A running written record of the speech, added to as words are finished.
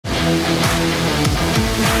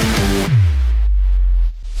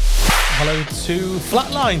to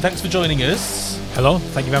Flatline. Thanks for joining us. Hello,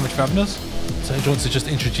 thank you very much for having us. So do you want to just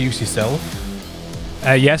introduce yourself?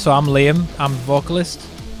 Yeah, so I'm Liam, I'm vocalist.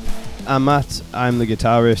 I'm Matt, I'm the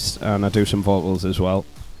guitarist, and I do some vocals as well.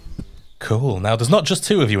 Cool. Now, there's not just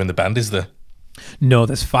two of you in the band, is there? No,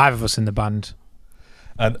 there's 5 of us in the band.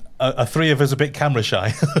 And are 3 of us a bit camera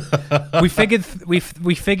shy? we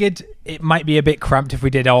figured it might be a bit cramped if we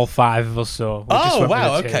did all 5 of us. So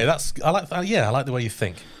wow, okay, I like that. Yeah, I like the way you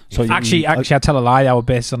think. So actually, I tell a lie. Our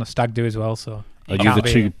bass is on a stag do as well. So are you the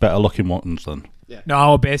 2 better looking ones then? Yeah. No,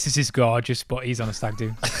 our bassist is gorgeous, but he's on a stag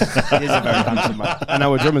do. He's a very handsome man. And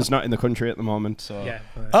our drummer's not in the country at the moment. So yeah.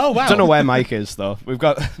 Oh wow. I don't know where Mike is though. We've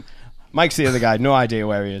got. Mike's the other guy, no idea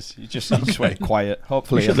where he is. He's just quiet.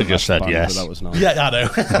 Hopefully, he should have just said yes. That was nice. Yeah, I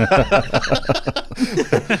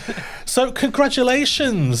know. So,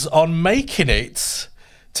 congratulations on making it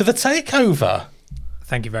to the takeover.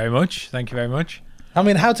 Thank you very much. Thank you very much. I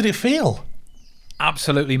mean, how did it feel?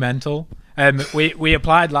 Absolutely mental. We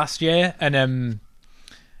applied last year, and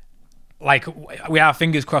like we have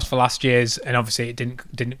fingers crossed for last year's, and obviously it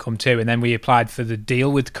didn't come to. And then we applied for the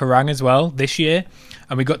deal with Kerrang as well this year,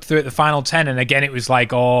 and we got through at the final 10. And again, it was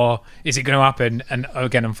like, oh, is it going to happen? And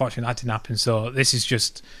again, unfortunately, that didn't happen. So this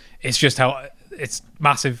is it's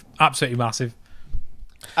massive, absolutely massive.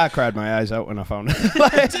 I cried my eyes out when I found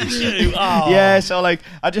it. Did you? Oh. Yeah, so like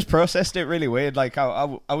I just processed it really weird. Like I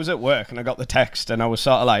was at work and I got the text and I was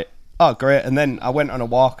sort of like, oh great. And then I went on a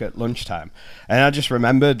walk at lunchtime and I just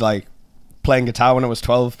remembered like playing guitar when I was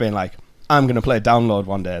 12, being like, I'm going to play Download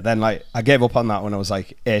one day. Then like I gave up on that when I was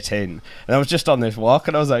like 18. And I was just on this walk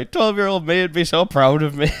and I was like, 12-year-old me would be so proud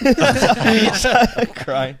of me.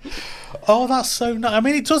 Crying. Oh, that's so nice. I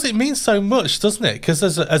mean, it means so much, doesn't it? Because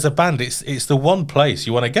as a band, it's the one place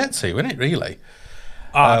you want to get to, isn't it, really?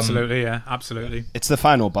 Oh, absolutely, yeah, absolutely. It's the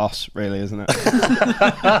final boss, really, isn't it?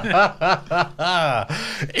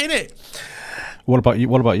 In it. What about you,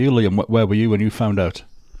 Liam? Where were you when you found out?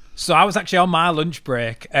 So I was actually on my lunch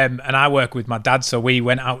break, and I work with my dad, so we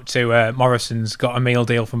went out to Morrison's, got a meal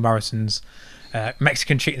deal from Morrison's,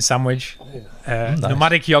 Mexican chicken sandwich, nice.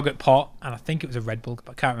 nomadic yogurt pot, and I think it was a Red Bull,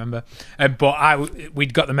 but I can't remember.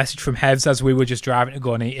 We'd got the message from Hevs as we were just driving to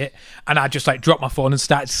go and eat it, and I just like dropped my phone and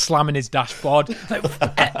started slamming his dashboard, like,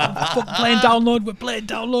 playing Download, we're playing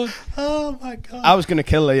Download. Oh my God. I was going to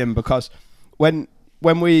kill Liam because when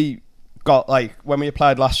we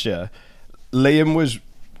applied last year, Liam was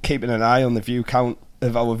keeping an eye on the view count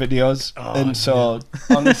of our videos, and so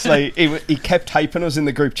honestly he kept hyping us in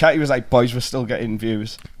the group chat. He was like, boys, we're still getting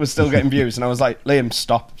views, and I was like, Liam,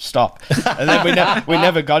 stop. And then we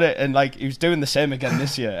never got it, and like he was doing the same again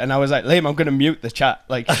this year, and I was like, Liam, I'm gonna mute the chat,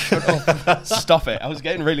 like shut up. Stop it. I was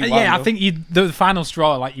getting really wound I up. think the final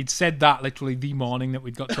straw, like you'd said that literally the morning that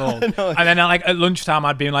we'd got told. And then like at lunchtime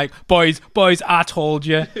I'd been like, boys, I told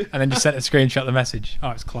you, and then just sent a screenshot of the message. Oh,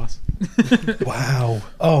 it's class. Wow.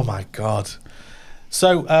 Oh my God.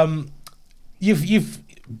 So, have you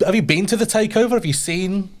been to the takeover? Have you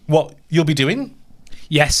seen what you'll be doing?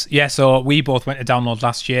 Yes. So we both went to Download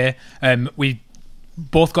last year. We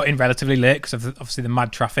both got in relatively late because of obviously the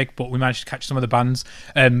mad traffic, but we managed to catch some of the bands.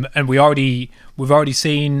 And we've already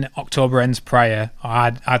seen October Ends prior.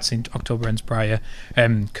 I'd seen October Ends prior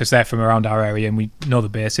because they're from around our area and we know the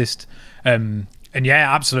bassist. And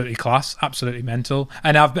yeah, absolutely class, absolutely mental.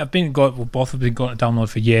 And both have been going to Download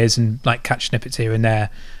for years and like catch snippets here and there.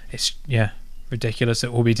 It's ridiculous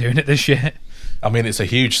that we'll be doing it this year. I mean, it's a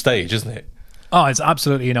huge stage, isn't it? Oh, it's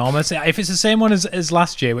absolutely enormous. If it's the same one as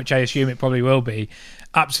last year, which I assume it probably will be,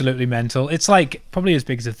 absolutely mental. It's like probably as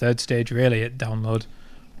big as the third stage really at Download.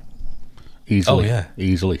 Easily. Oh yeah,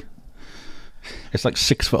 easily. It's like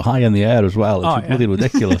 6 foot high in the air as well. It's really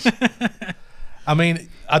ridiculous. I mean,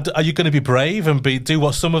 are you going to be brave and do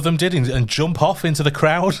what some of them did and jump off into the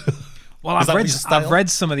crowd? Well, I've read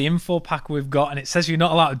some of the info pack we've got, and it says you're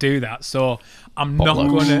not allowed to do that. So I'm not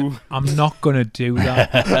gonna do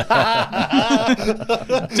that.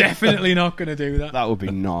 Definitely not gonna do that. That would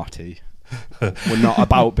be naughty. We're not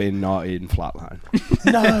about being naughty in Flatline.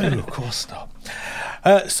 No, of course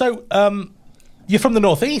not. So you're from the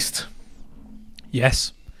northeast?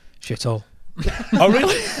 Yes. Shithole. Oh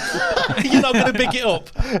really? You're not going to pick it up?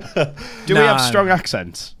 Do we have strong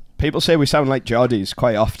accents? People say we sound like Geordies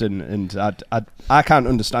quite often, and I can't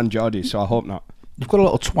understand Geordies, so I hope not. You've got a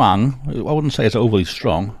little twang. I wouldn't say it's overly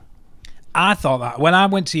strong. I thought that when I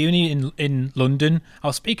went to uni in London, I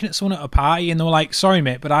was speaking to someone at a party, and they were like, "Sorry,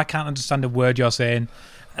 mate, but I can't understand a word you're saying."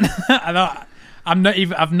 And I thought,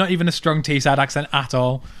 I've not even a strong Teesside accent at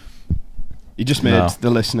all. You just made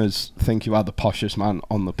the listeners think you are the poshest man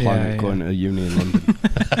on the planet going to uni in London.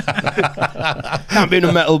 Can't be in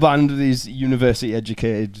a metal band with these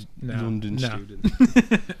university-educated London students.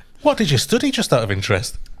 What did you study, just out of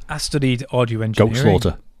interest? I studied audio engineering. Goat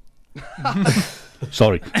slaughter.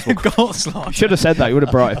 Sorry. Goat slaughter. Should have said that. You would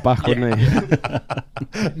have brought it back, wouldn't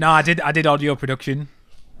he? No, I did audio production.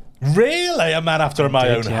 Really? A man after my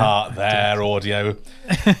own heart there, audio.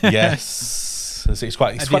 Yes. It's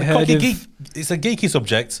quite a geeky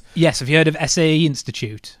subject. Yes, have you heard of SAE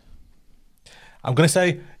Institute? I'm going to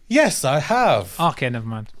say, yes, I have. Okay, never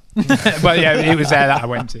mind. But yeah, it was there that I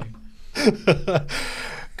went to.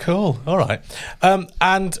 Cool. All right.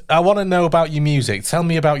 And I want to know about your music. Tell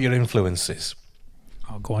me about your influences.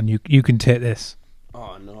 Oh, go on. You can take this.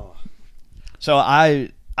 Oh, no. So I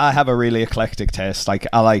have a really eclectic taste. Like,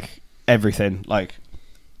 I like everything. Like,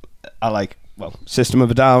 I like, well, System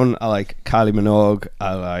of a Down. I like Kylie Minogue.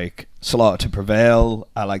 I like Slaughter to Prevail.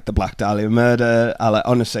 I like the Black Dahlia Murder. I like,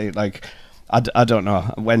 honestly, like, I don't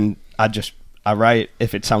know. When I write,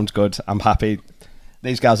 if it sounds good, I'm happy.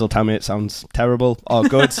 These guys will tell me it sounds terrible or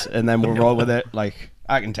good, and then we'll roll with it. Like,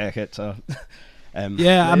 I can take it. So,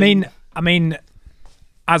 yeah, I mean,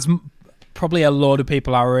 as probably a lot of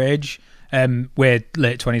people our age, we're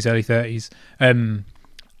late 20s, early 30s.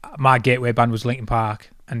 My gateway band was Linkin Park,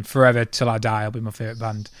 and forever till I die, I'll be my favourite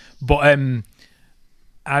band. But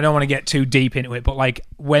I don't want to get too deep into it, but like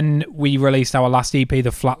when we released our last EP,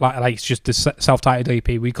 the Flatline, like it's just the self-titled EP.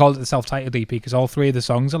 We called it the self-titled EP because all three of the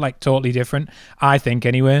songs are like totally different, I think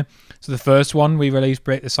anyway. So the first one we released,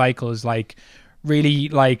 Break the Cycle, is like really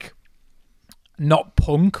like not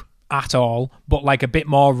punk at all, but like a bit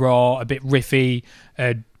more raw, a bit riffy,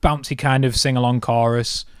 bouncy kind of sing-along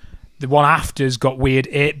chorus. The one after's got weird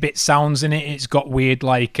 8-bit sounds in it. It's got weird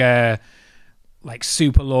like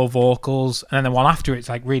super low vocals, and then the one after it's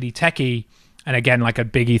like really techie, and again like a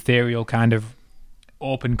big ethereal kind of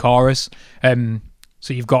open chorus. So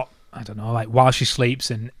you've got, I don't know, like While She Sleeps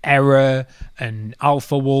and Error and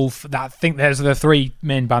Alpha Wolf. I think there's the three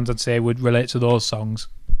main bands I'd say would relate to those songs.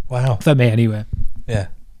 Wow, for me anyway. Yeah.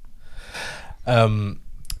 I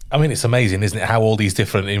mean, it's amazing, isn't it, how all these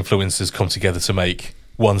different influences come together to make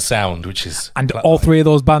one sound, which is... And all three of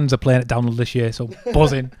those bands are playing at Download this year, so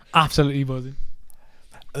buzzing. Absolutely buzzing.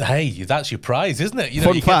 Hey, that's your prize, isn't it? You know,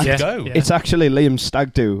 Fun you fact, get to go. Yeah. It's actually Liam's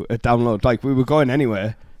stag do at Download. Like, we were going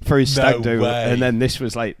anywhere for his stag do, and then this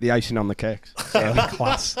was like the icing on the cake. So. It'd be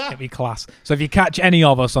class. It'd be class. So if you catch any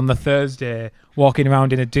of us on the Thursday walking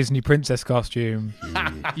around in a Disney princess costume,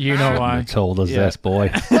 you know why. You told us this, boy.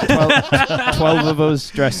 12 of us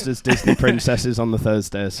dressed as Disney princesses on the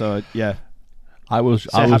Thursday, so yeah. I was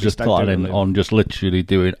just planning on just literally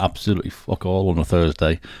doing absolutely fuck all on a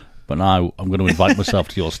Thursday, but now I'm going to invite myself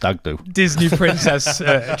to your stag do. Disney princess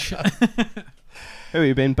search. Who are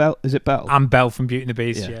you being, Belle? Is it Belle? I'm Belle from Beauty and the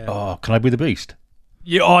Beast, yeah. Oh, can I be the Beast?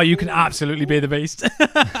 You can absolutely be the Beast.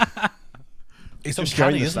 It's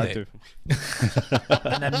uncanny, isn't it?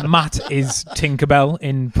 And then Matt is Tinkerbell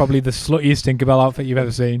in probably the sluttiest Tinkerbell outfit you've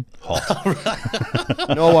ever seen.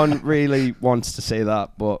 Hot. No one really wants to say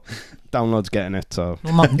that, but Download's getting it, so...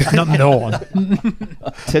 Well, not no one.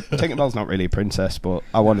 Tinkerbell's not really a princess, but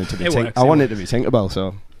I wanted to be I wanted to be Tinkerbell,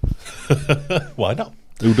 so... Why not?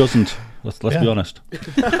 Who doesn't? Let's be honest.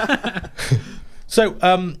 So,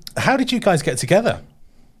 how did you guys get together?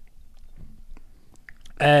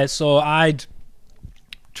 So I'd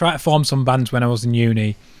try to form some bands when I was in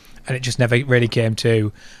uni, and it just never really came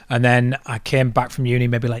to. And then I came back from uni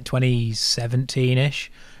maybe like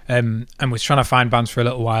 2017-ish, and was trying to find bands for a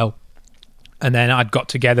little while. And then I'd got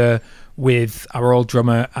together with our old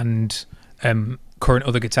drummer and current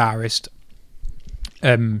other guitarist,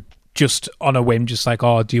 just on a whim, just like,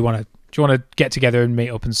 oh, do you want to get together and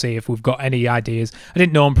meet up and see if we've got any ideas? I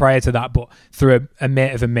didn't know them prior to that, but through a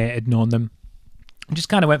mate of a mate had known them. And just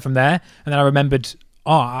kind of went from there. And then I remembered,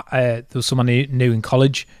 there was someone I knew in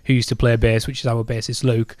college who used to play bass, which is our bassist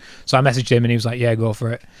Luke. So I messaged him and he was like, yeah, go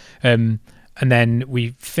for it. And then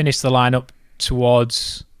we finished the lineup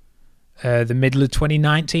towards the middle of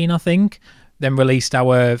 2019, I think. Then released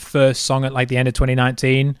our first song at like the end of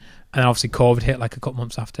 2019. And then obviously COVID hit like a couple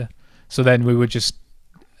months after. So then we were just,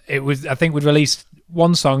 I think we'd released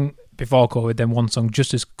one song before COVID, then one song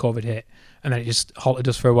just as COVID hit. And then it just halted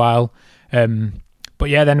us for a while. But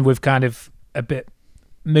yeah, then we've kind of a bit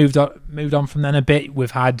moved on from then a bit.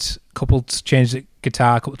 We've had a couple changes at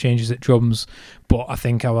guitar, a couple changes at drums, but I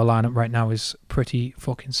think our lineup right now is pretty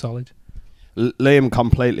fucking solid. Liam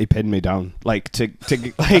completely pinned me down, like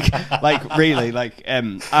like really, like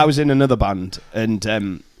I was in another band, and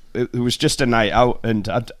it was just a night out, and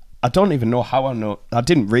I don't even know how I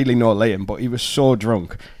didn't really know Liam, but he was so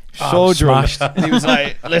drunk. So drunk. And he was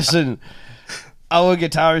like, listen, our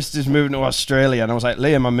guitarist is moving to Australia. And I was like,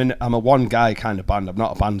 Liam, I'm a one guy kind of band. I'm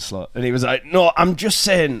not a band slut. And he was like, no, I'm just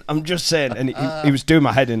saying. And he was doing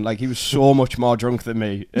my head in. Like, he was so much more drunk than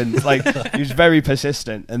me. And like, he was very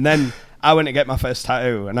persistent. And then I went to get my first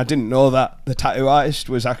tattoo, and I didn't know that the tattoo artist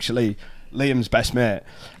was actually Liam's best mate.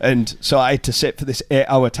 And so I had to sit for this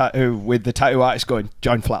 8-hour tattoo with the tattoo artist going,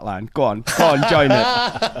 join Flatline, go on, join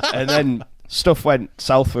it. And then stuff went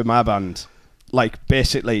south with my band, like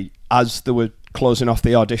basically as they were closing off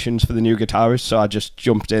the auditions for the new guitarist. So I just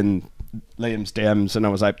jumped in Liam's DMs and I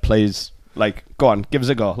was like, please, like, go on, give us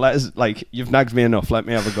a go. Let us, like, you've nagged me enough, let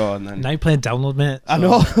me have a go. And then now you're playing Download, mate. I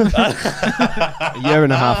know. A year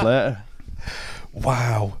and a half later.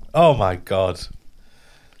 Wow. Oh my God.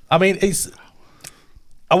 I mean,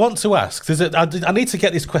 I want to ask, I need to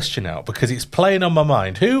get this question out because it's playing on my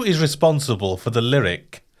mind. Who is responsible for the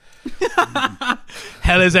lyric?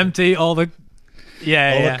 Hell is empty, all the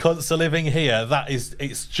the cunts are living here.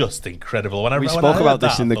 It's just incredible. We spoke about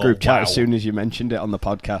this in the group chat as soon as you mentioned it on the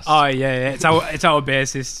podcast. Oh yeah. It's our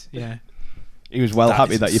bassist. Yeah. He was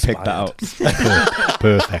happy that you picked that out.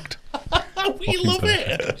 Perfect. We love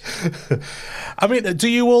it. I mean, do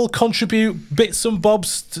you all contribute bits and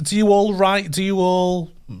bobs? Do you all write? Do you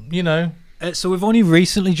all, So we've only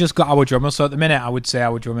recently just got our drummer. So at the minute, I would say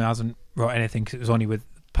our drummer hasn't wrote anything because it was only with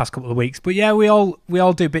the past couple of weeks. But yeah, we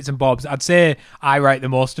all do bits and bobs. I'd say I write the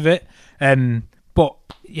most of it. But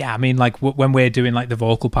yeah, I mean, like when we're doing like the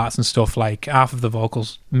vocal parts and stuff, like half of the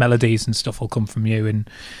vocals, melodies and stuff will come from you. And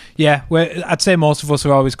yeah, I'd say most of us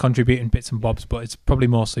are always contributing bits and bobs, but it's probably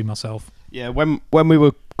mostly myself. Yeah, when we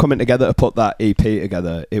were coming together to put that EP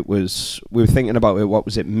together, we were thinking about it. What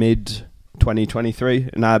was it, mid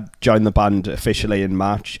 2023? And I joined the band officially in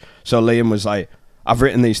March. So Liam was like, "I've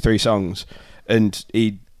written these 3 songs," and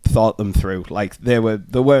he thought them through. Like they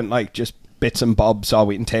weren't like just bits and bobs. Oh,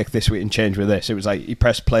 we can take this, we can change with this. It was like he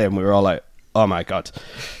pressed play, and we were all like, "Oh my God!"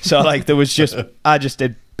 So like there was I just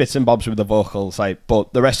did bits and bobs with the vocals, like,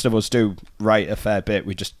 but the rest of us do write a fair bit.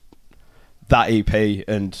 We just. That EP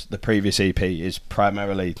and the previous EP is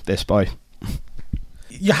primarily this boy.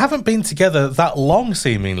 You haven't been together that long,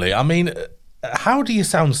 seemingly. I mean, how do you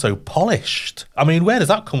sound so polished? I mean, where does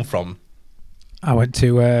that come from? I went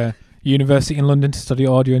to university in London to study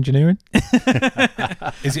audio engineering.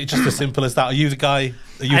 Is it just as simple as that? Are you the guy?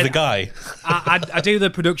 I do the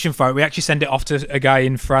production for it. We actually send it off to a guy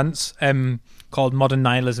in France called Modern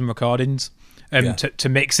Nihilism Recordings to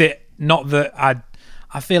mix it. Not that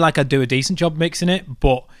I feel like I do a decent job mixing it,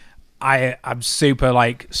 but I'm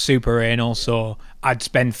super anal, so I'd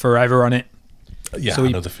spend forever on it. Yeah, so I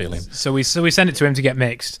know the feeling. So we send it to him to get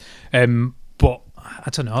mixed, but I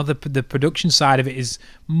don't know. The production side of it is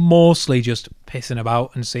mostly just pissing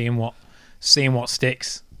about and seeing what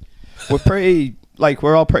sticks. We're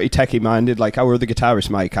all pretty techie minded. Like our other guitarist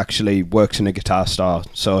Mike actually works in a guitar store,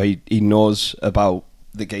 so he knows about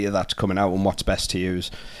the gear that's coming out and what's best to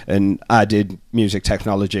use. And I did music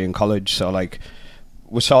technology in college, so like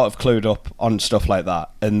we're sort of clued up on stuff like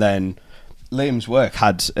that. And then Liam's work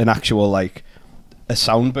had an actual like a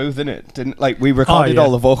sound booth in it, didn't like we recorded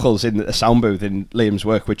all the vocals in a sound booth in Liam's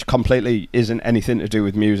work, which completely isn't anything to do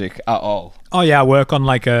with music at all. Oh yeah, I work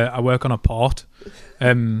on a port.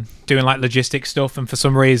 Doing like logistic stuff, and for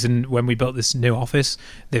some reason when we built this new office,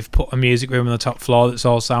 they've put a music room on the top floor that's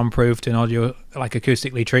all soundproofed and audio like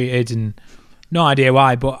acoustically treated, and no idea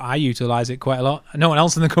why, but I utilise it quite a lot. No one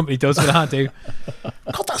else in the company does, but I do.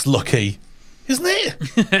 God, that's lucky, isn't it?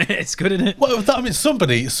 It's good, isn't it? Well, I mean,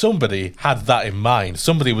 somebody had that in mind.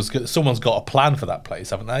 Someone's got a plan for that place,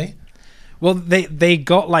 haven't they? Well, they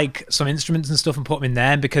got like some instruments and stuff and put them in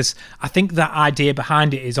there, because I think that idea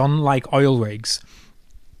behind it is on like oil rigs.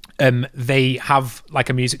 They have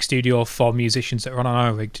like a music studio for musicians that are on an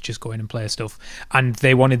oil rig to just go in and play stuff, and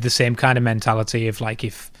they wanted the same kind of mentality of like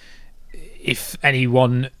if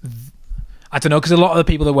anyone, I don't know, because a lot of the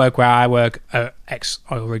people that work where I work are ex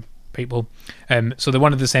oil rig people, so they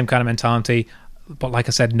wanted the same kind of mentality, but like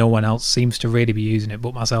I said, no one else seems to really be using it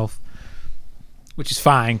but myself, which is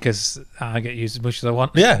fine because I get used as much as I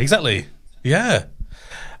want. Yeah, exactly. Yeah.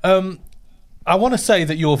 I want to say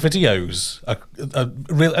that your videos are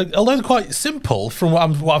really, although they're quite simple from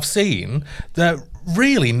what I've seen, they're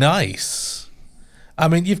really nice. I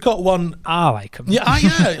mean, you've got one. I like them. Yeah,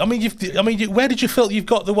 yeah. I mean, where did you film? You've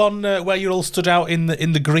got the one where you all stood out in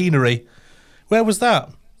the greenery. Where was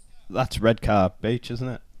that? That's Redcar Beach, isn't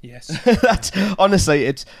it? Yes. That's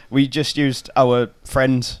honestly, we just used our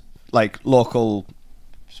friend, like local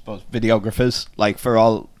suppose, videographers, like for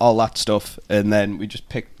all that stuff, and then we just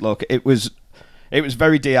picked. Look, it was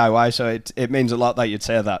very DIY, so it means a lot that you'd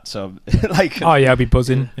say that. So like, oh yeah, I'd be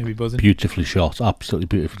buzzing. It'd be buzzing. Beautifully shot, absolutely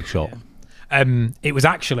beautifully shot. Yeah. It was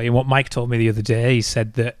actually what Mike told me the other day. He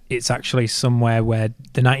said that it's actually somewhere where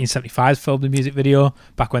the 1975s filmed a music video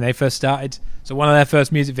back when they first started. So one of their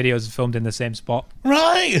first music videos was filmed in the same spot.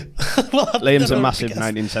 Right. Well, Liam's a massive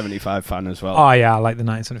 1975 fan as well. Oh yeah, I like the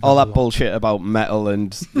 1975. All that bullshit about metal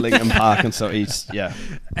and Linkin Park and so yeah.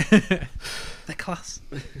 They're class.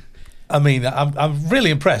 I mean, I'm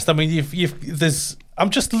really impressed. I mean, I'm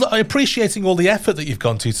just appreciating all the effort that you've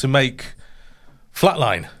gone to make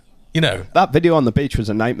Flatline. You know, that video on the beach was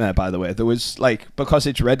a nightmare, by the way. There was like, because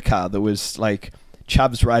it's Redcar, there was like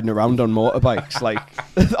chavs riding around on motorbikes. Like,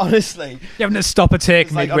 honestly, you having to stop a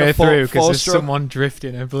take like midway through because there's someone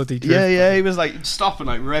drifting a bloody drift. Yeah, he was like stopping,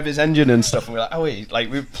 like rev his engine and stuff. And we're like, oh wait, like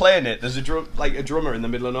we're playing it. There's a drummer in the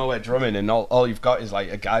middle of nowhere drumming, and all you've got is like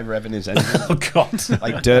a guy revving his engine. Oh god,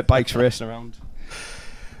 like dirt bikes racing around.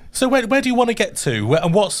 So where do you want to get to?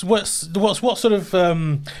 And what sort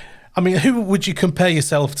of I mean, who would you compare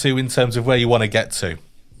yourself to in terms of where you want to get to?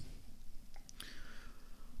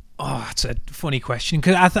 Oh, it's a funny question,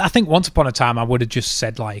 because I think once upon a time I would have just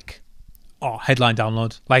said like, oh, headline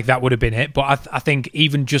download, like that would have been it. But I think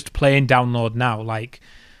even just playing download now, like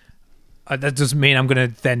that doesn't mean I'm going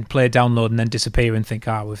to then play download and then disappear and think,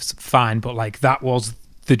 oh, it's fine. But like that was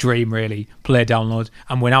the dream, really, play download,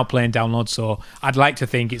 and we're now playing download. So I'd like to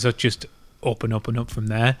think it's just up and up and up from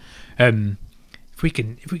there. If we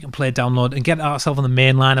can play download and get ourselves on the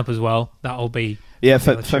main lineup as well, that'll be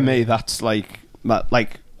for me. That's like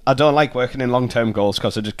I don't like working in long-term goals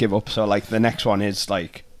because I just give up. So like the next one is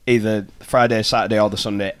like either Friday, Saturday, or the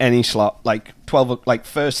Sunday, any slot, like 12, like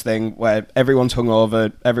first thing where everyone's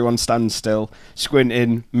hungover, everyone stands still,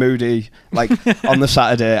 squinting, moody, like on the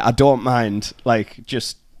Saturday. I don't mind, like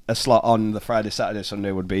just a slot on the Friday, Saturday,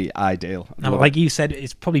 Sunday would be ideal. No, like you said,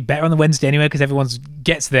 it's probably better on the Wednesday anyway because everyone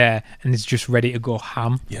gets there and is just ready to go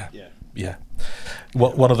ham. Yeah.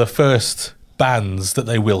 One of the first bands that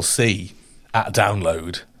they will see at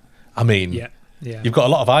Download. I mean, yeah. You've got a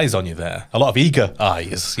lot of eyes on you there, a lot of eager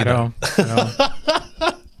eyes. You know.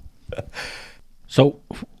 So,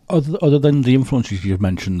 other than the influences you've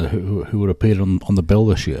mentioned who would appear on the bill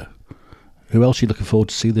this year, who else are you looking forward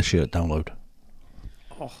to see this year at Download?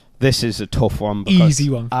 This is a tough one. Easy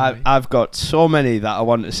one. I've got so many that I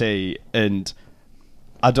want to see, and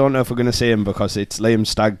I don't know if we're going to see him because it's Liam's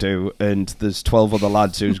stag do, and there's 12 other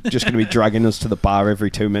lads who's just going to be dragging us to the bar every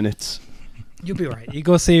 2 minutes. You'll be right. You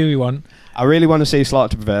go see who you want. I really want to see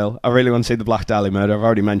Slaughter to Prevail. I really want to see the Black Dahlia Murder. I've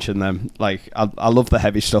already mentioned them. Like, I love the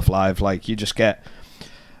heavy stuff live. Like, you just get...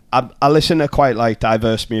 I listen to quite, like,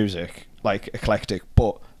 diverse music, like, eclectic,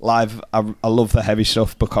 but live, I love the heavy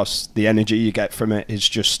stuff because the energy you get from it is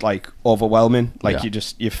just, like, overwhelming. Like,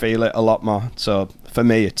 you feel it a lot more. So, for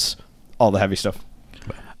me, it's all the heavy stuff.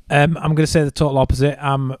 I'm going to say the total opposite.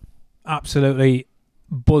 I'm absolutely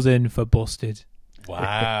buzzing for Busted.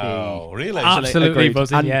 Wow, really? Absolutely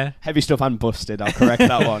buzzing, and yeah. Heavy stuff and Busted, I'll correct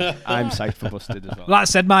that one. I'm psyched for Busted as well. Like I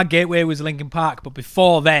said, my gateway was Linkin Park, but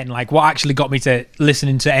before then, like what actually got me to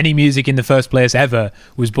listening to any music in the first place ever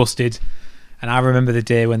was Busted. And I remember the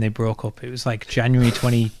day when they broke up. It was like January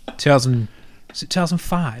 2000, was it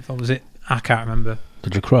 2005 or was it? I can't remember.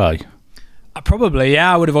 Did you cry? Probably,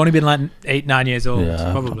 yeah. I would have only been like 8, 9 years old.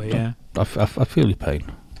 Yeah, probably, yeah. I feel your pain.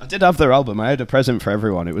 I did have their album. I had a present for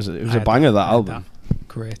everyone. It was a banger, that album.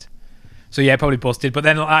 Great. So yeah, probably Busted. But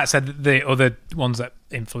then, like I said, the other ones that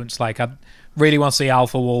influenced, like I really want to see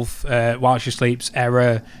Alpha Wolf, While She Sleeps,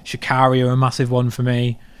 Error, Shikari are a massive one for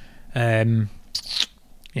me. Yeah,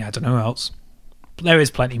 I don't know who else. But there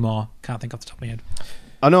is plenty more. Can't think off the top of my head.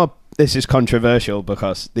 I know this is controversial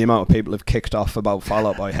because the amount of people have kicked off about Fall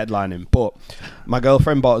Out Boy headlining, but my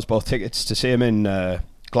girlfriend bought us both tickets to see him in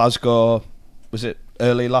Glasgow. Was it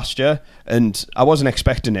early last year? And I wasn't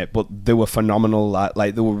expecting it, but they were phenomenal.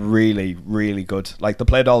 Like they were really, really good. Like they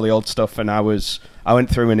played all the old stuff, and I went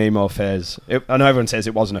through an emo phase. I know everyone says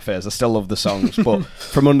it wasn't a phase. I still love the songs, but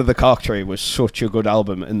From Under the Cork Tree was such a good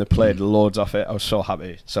album, and they played loads of it. I was so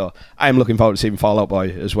happy. So I am looking forward to seeing Fall Out Boy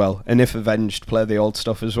as well. And if Avenged play the old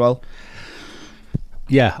stuff as well.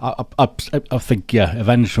 Yeah, I think,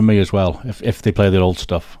 Avenged for me as well, if they play the old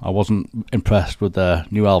stuff. I wasn't impressed with their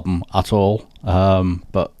new album at all,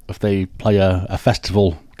 but if they play a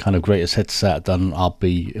festival kind of greatest hits set, then I'll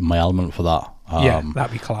be in my element for that. Yeah,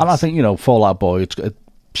 that'd be class. And I think, Fall Out Boy, it's a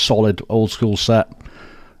solid old school set.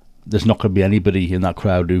 There's not going to be anybody in that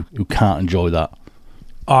crowd who can't enjoy that.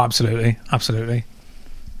 Oh, absolutely, absolutely.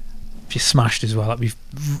 if you smashed as well,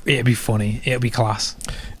 it'd be funny. It'd be class.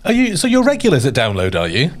 So you're regulars at Download, are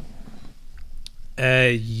you?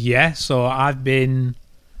 Yeah. So I've been.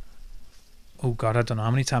 Oh God, I don't know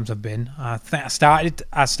how many times I've been. I think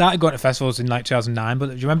I started going to festivals in like 2009. But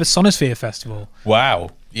do you remember Sonosphere Festival? Wow.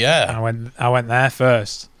 Yeah. I went there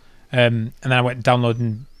first, and then I went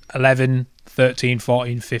downloading 11, 13,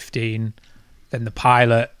 14, 15, then the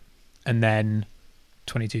pilot, and then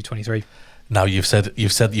 22, 23. Now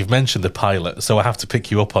you've mentioned the pilot, so I have to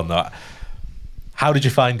pick you up on that. How did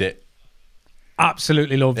you find it?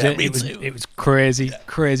 Absolutely loved it. It was crazy,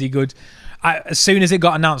 crazy good. As soon as it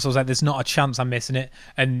got announced, I was like, "There's not a chance I'm missing it,"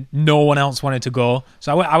 and no one else wanted to go.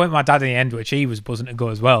 So I went with my dad in the end, which he was buzzing to go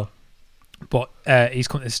as well. But he's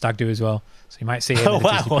come to the stag do as well, so you might see him in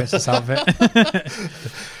a Disney Princess outfit.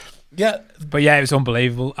 Yeah, but yeah, it was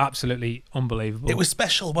unbelievable, absolutely unbelievable. It was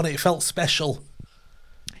special, wasn't it? It felt special.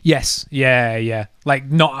 Yes, yeah. Like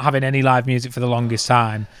not having any live music for the longest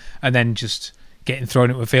time, and then just getting thrown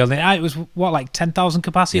into a field. And it was like 10,000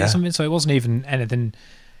 capacity or something, so it wasn't even anything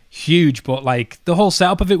huge. But like the whole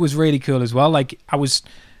setup of it was really cool as well. Like I'd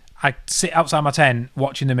sit outside my tent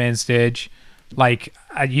watching the main stage. Like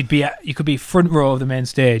you could be front row of the main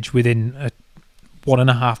stage within a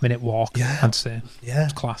 1.5 minute walk. Yeah, I'd say. Yeah,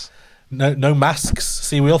 it's class. No masks.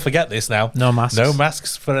 See, we all forget this now. No masks. No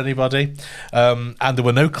masks for anybody. And there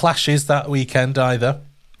were no clashes that weekend either.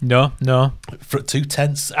 No. For 2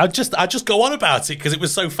 tents. I just go on about it because it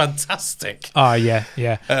was so fantastic. Oh yeah.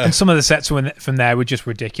 And some of the sets from there were just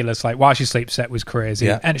ridiculous. Like While She Sleeps set was crazy.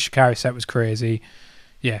 Yeah. Enter Shikari set was crazy.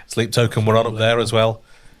 Yeah. Sleep Token were on up there as well.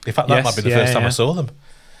 In fact, that might be the first time I saw them.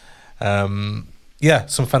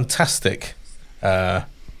 Some fantastic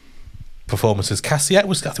performances. Cassiette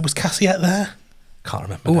was Cassiette there? Can't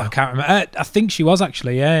remember. Oh, I can't remember. I think she was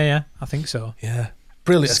actually. Yeah. I think so. Yeah.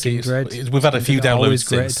 Brilliant. We've had a few downloads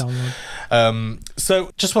since. So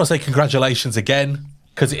just want to say congratulations again,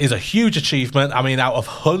 because it is a huge achievement. I mean, out of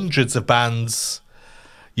hundreds of bands,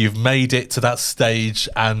 you've made it to that stage,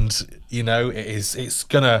 and you know it's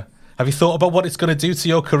gonna. Have you thought about what it's going to do to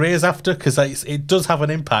your careers after? Because it does have an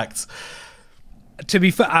impact. To be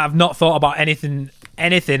fair, I've not thought about anything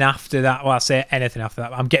after that. Well, I say anything after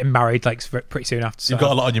that. I'm getting married like pretty soon after. So You've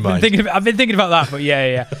got a lot on your mind. I've been thinking about that, but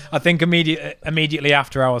yeah. I think immediately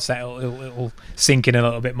after our set, it'll sink in a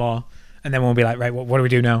little bit more, and then we'll be like, right, what do we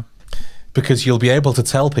do now? Because you'll be able to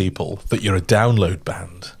tell people that you're a download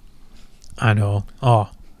band. I know. Oh,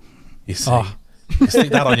 you see, you stick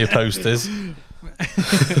that on your posters.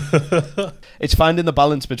 It's finding the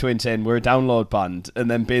balance between saying we're a download band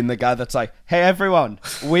and then being the guy that's like, hey everyone,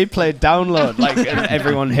 we played Download, like, and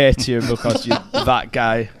everyone hates you because you're that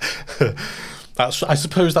guy. I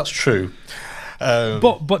suppose that's true.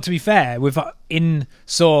 But to be fair,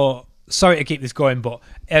 sorry to keep this going, but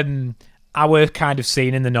our kind of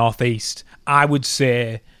scene in the Northeast, I would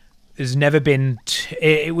say, there's never been.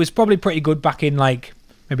 It was probably pretty good back in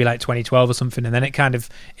maybe 2012 or something, and then it kind of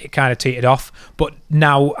teetered off. But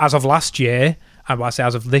now, as of last year, and I say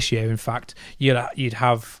as of this year, in fact, you'd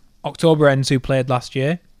have October Ends, who played last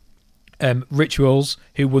year, Rituals,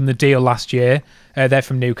 who won the deal last year. They're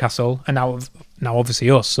from Newcastle, and now obviously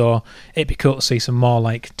us. So it'd be cool to see some more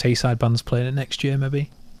like Teesside bands playing it next year,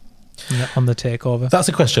 maybe on the takeover. That's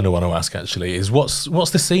a question I want to ask. Actually, is what's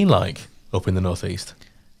the scene like up in the Northeast?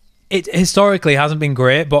 It historically hasn't been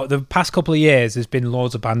great, but the past couple of years there's been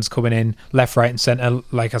loads of bands coming in left, right, and centre.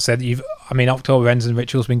 Like I said, October Ends and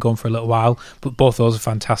Rituals been going for a little while, but both those are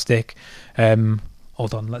fantastic.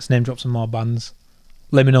 Hold on, let's name drop some more bands.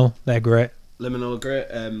 Liminal, they're great. Liminal, great.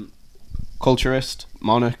 Culturist,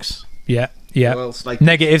 Monarchs. Yeah. Else?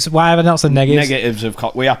 Negatives. Why haven't I said Negatives?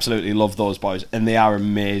 Negatives we absolutely love those boys, and they are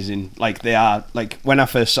amazing. Like they are. Like when I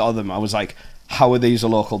first saw them, I was like, "How are these a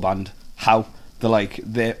local band? How?"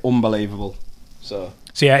 They're unbelievable. So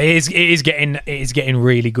yeah, it is getting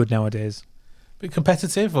really good nowadays. Bit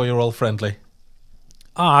competitive, or you're all friendly?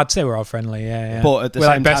 Oh, I'd say we're all friendly, yeah. But at the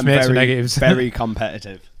same time, Negatives. very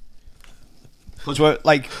competitive. Because we're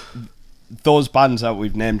like those bands that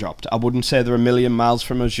we've name dropped. I wouldn't say they're a million miles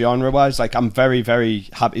from us genre wise. Like I'm very, very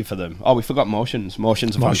happy for them. Oh, we forgot Motions.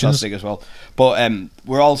 Motions are fantastic as well. But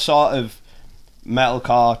we're all sort of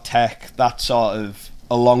metalcore, tech, that sort of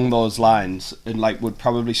along those lines, and would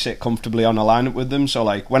probably sit comfortably on a lineup with them. So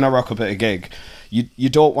when I rock up at a gig, you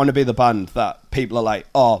don't want to be the band that people are like,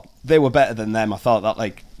 oh, they were better than them. I thought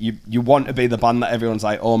that you want to be the band that everyone's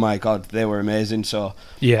like, oh my god, they were amazing. So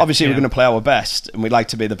obviously we're going to play our best, and we'd like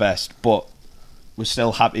to be the best, but we're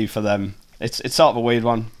still happy for them. It's sort of a weird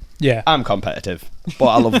one. Yeah, I'm competitive, but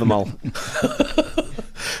I love them all.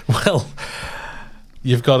 Well,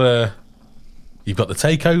 you've got a You've got the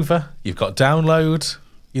takeover. You've got download.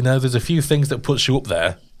 You know, there's a few things that puts you up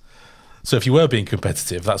there. So if you were being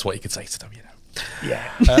competitive, that's what you could say to them, you know. Yeah.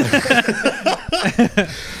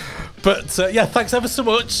 But yeah, thanks ever so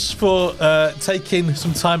much for taking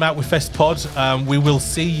some time out with Festpod. We will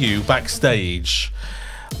see you backstage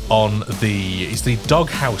on it's the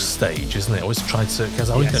Doghouse stage, isn't it? I always try to, because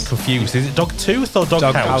I always get confused. Is it Dogtooth or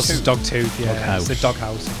Doghouse? Dogtooth, yeah. Doghouse. It's the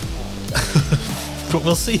Doghouse. But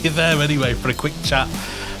we'll see you there anyway for a quick chat.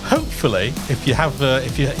 Hopefully, if you have,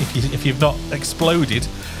 if you've not exploded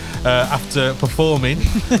after performing,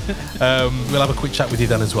 we'll have a quick chat with you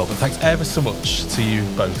then as well. But thanks ever so much to you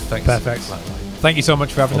both. Thanks. Perfect. Thank you so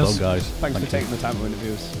much for having us, guys. Thanks for taking the time to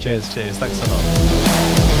interview us. Cheers. Thanks a lot.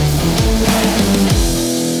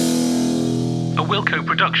 A Wilco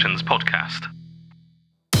Productions podcast.